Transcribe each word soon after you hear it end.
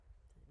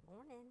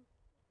Morning.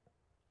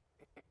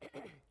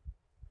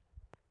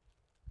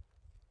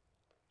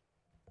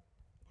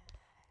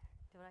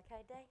 Doing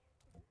okay today?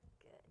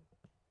 Good.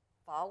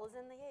 Fall is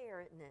in the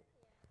air, isn't it?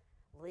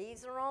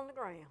 Leaves are on the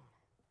ground.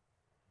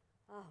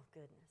 Oh,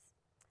 goodness.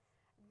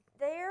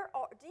 Do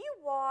you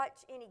watch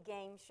any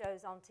game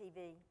shows on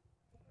TV?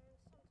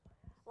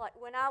 Like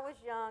when I was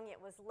young,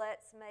 it was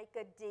Let's Make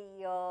a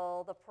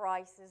Deal, The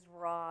Price is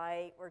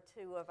Right were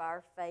two of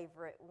our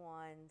favorite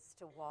ones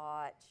to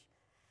watch.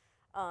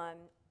 Um,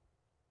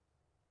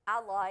 I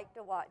like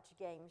to watch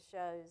game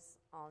shows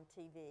on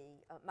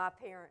TV. My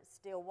parents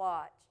still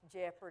watch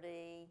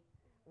Jeopardy,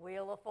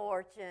 Wheel of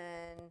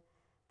Fortune.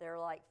 They're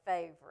like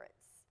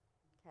favorites.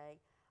 Okay.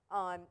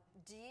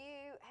 Do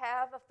you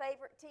have a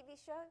favorite TV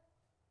show?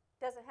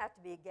 Doesn't have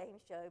to be a game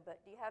show, but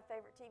do you have a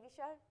favorite TV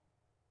show?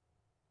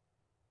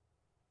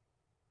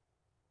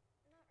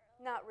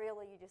 Not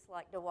really. You just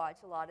like to watch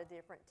a lot of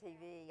different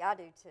TV. I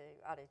do too.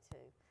 I do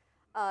too.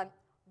 Um,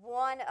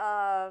 One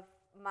of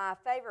my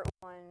favorite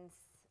ones,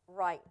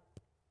 right,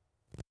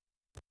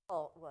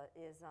 what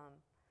is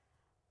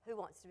Who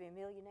Wants to Be a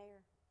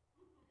Millionaire?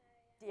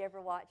 Do you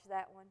ever watch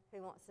that one?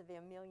 Who Wants to Be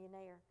a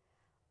Millionaire?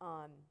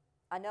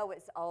 I know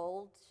it's an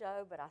old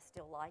show, but I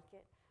still like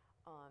it.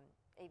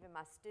 Even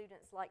my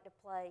students like to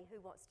play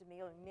Who Wants to Be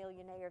a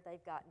Millionaire.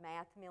 They've got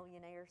Math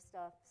Millionaire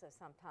stuff, so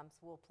sometimes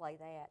we'll play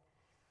that.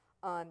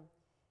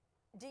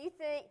 Do you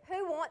think,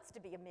 who wants to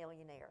be a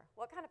millionaire?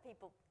 What kind of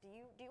people, do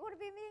you want to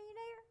be a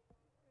millionaire?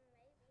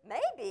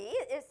 Maybe.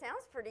 It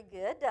sounds pretty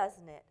good,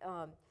 doesn't it?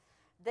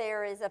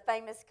 There is a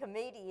famous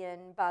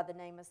comedian by the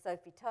name of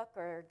Sophie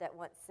Tucker that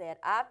once said,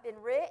 I've been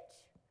rich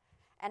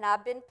and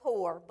I've been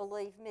poor.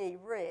 Believe me,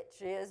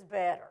 rich is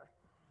better.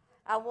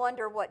 I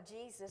wonder what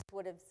Jesus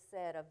would have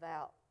said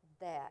about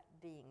that,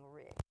 being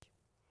rich.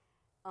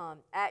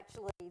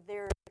 Actually,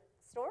 there's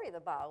a story in the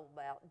Bible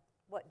about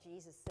what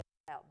Jesus said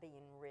about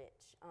being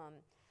rich.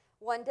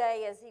 One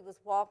day as he was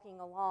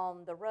walking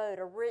along the road,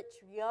 a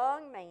rich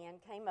young man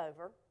came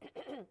over.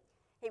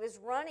 He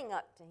was running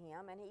up to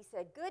him and he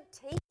said, good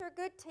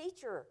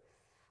teacher,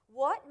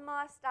 what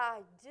must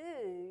I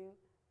do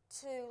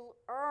to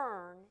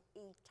earn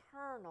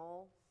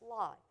eternal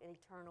life? And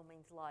eternal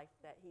means life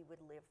that he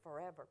would live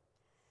forever.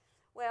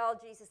 Well,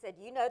 Jesus said,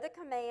 you know the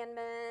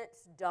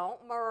commandments: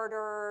 don't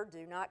murder,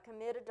 do not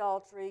commit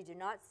adultery, do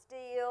not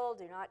steal,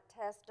 do not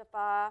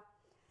testify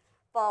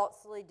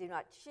falsely, do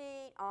not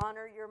cheat,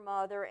 honor your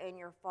mother and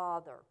your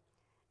father.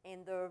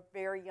 And the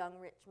very young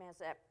rich man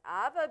said,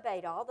 I've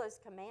obeyed all those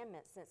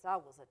commandments since I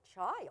was a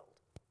child.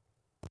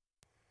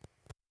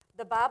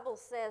 The Bible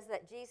says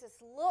that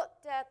Jesus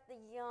looked at the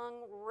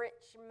young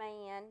rich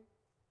man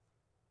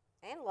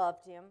and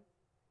loved him.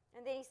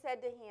 And then he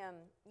said to him,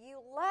 you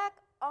lack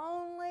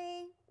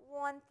only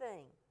one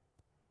thing.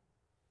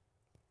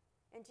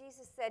 And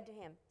Jesus said to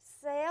him,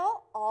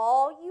 sell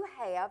all you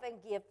have and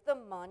give the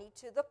money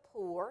to the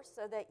poor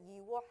so that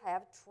you will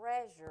have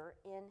treasure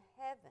in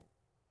heaven.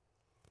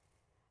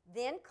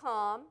 Then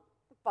come,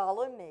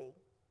 follow me.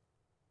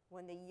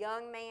 When the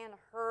young man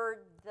heard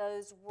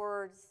those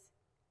words,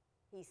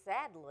 he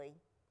sadly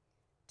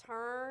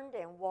turned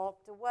and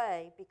walked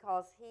away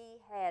because he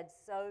had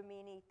so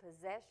many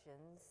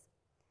possessions.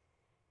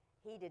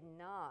 He did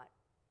not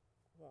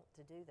want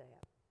to do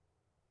that.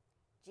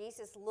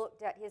 Jesus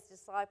looked at his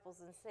disciples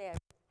and said,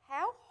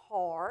 how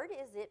hard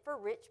is it for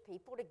rich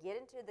people to get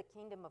into the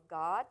kingdom of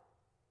God?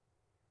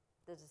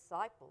 The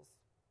disciples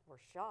were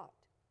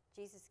shocked.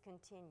 Jesus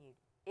continued,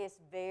 it's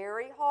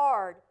very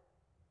hard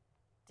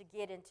to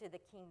get into the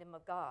kingdom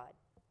of God.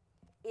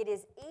 It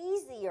is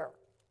easier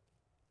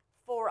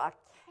for a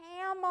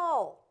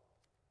camel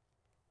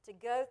to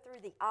go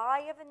through the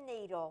eye of a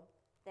needle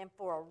than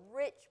for a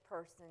rich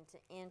person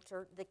to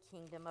enter the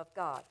kingdom of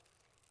God.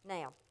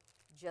 Now,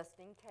 just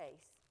in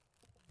case,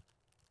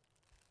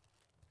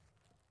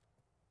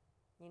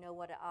 you know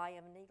what an eye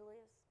of a needle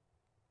is?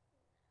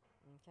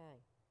 Okay.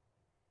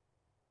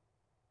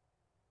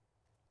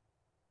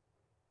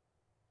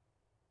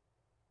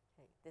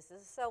 Okay, this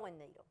is a sewing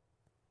needle.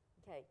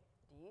 Okay,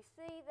 do you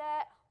see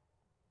that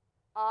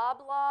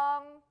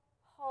oblong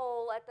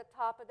hole at the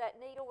top of that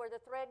needle where the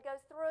thread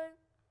goes through?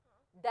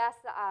 That's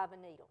the eye of a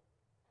needle.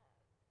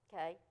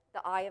 Okay,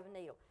 the eye of a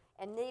needle.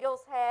 And needles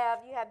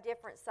you have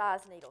different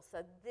size needles.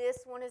 So this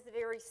one is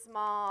very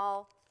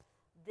small.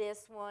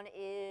 This one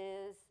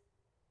is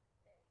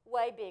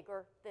way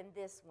bigger than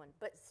this one.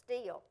 But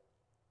still,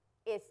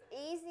 it's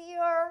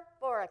easier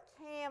for a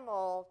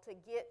camel to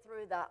get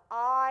through the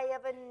eye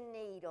of a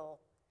needle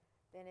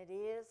than it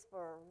is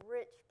for a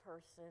rich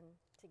person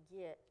to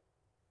get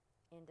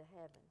into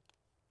heaven.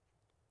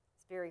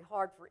 It's very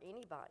hard for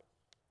anybody.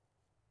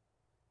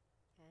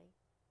 Okay?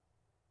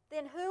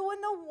 Then who in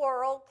the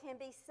world can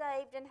be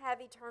saved and have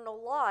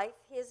eternal life?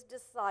 His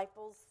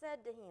disciples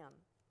said to him,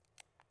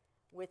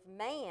 with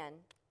man,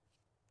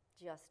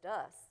 just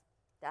us,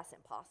 that's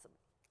impossible.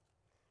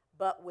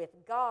 But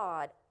with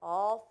God,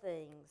 all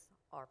things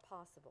are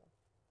possible.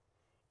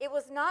 It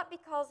was not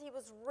because he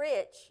was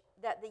rich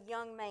that the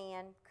young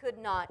man could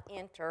not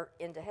enter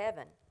into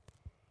heaven.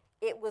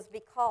 it was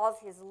because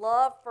his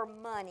love for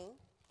money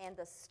and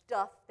the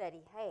stuff that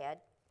he had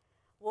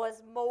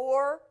was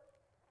more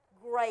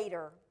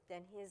greater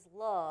than his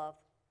love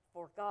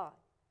for God.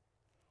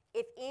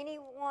 If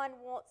anyone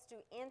wants to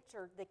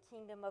enter the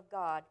kingdom of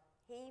God,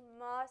 he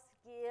must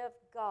give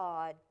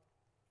God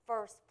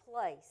first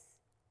place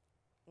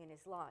in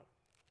his life.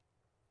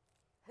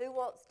 Who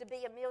wants to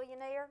be a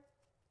millionaire?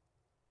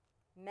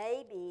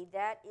 Maybe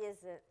that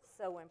isn't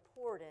so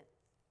important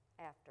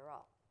after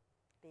all,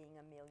 being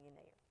a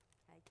millionaire.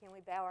 Okay, can we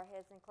bow our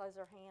heads and close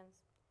our hands?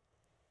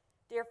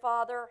 Dear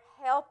Father,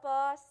 help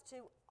us to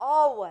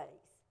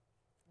always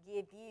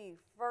give you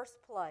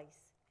first place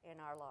in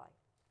our life.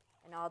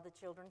 And all the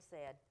children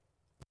said,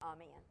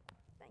 Amen.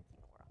 Thank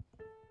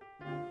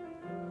you,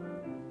 Nora.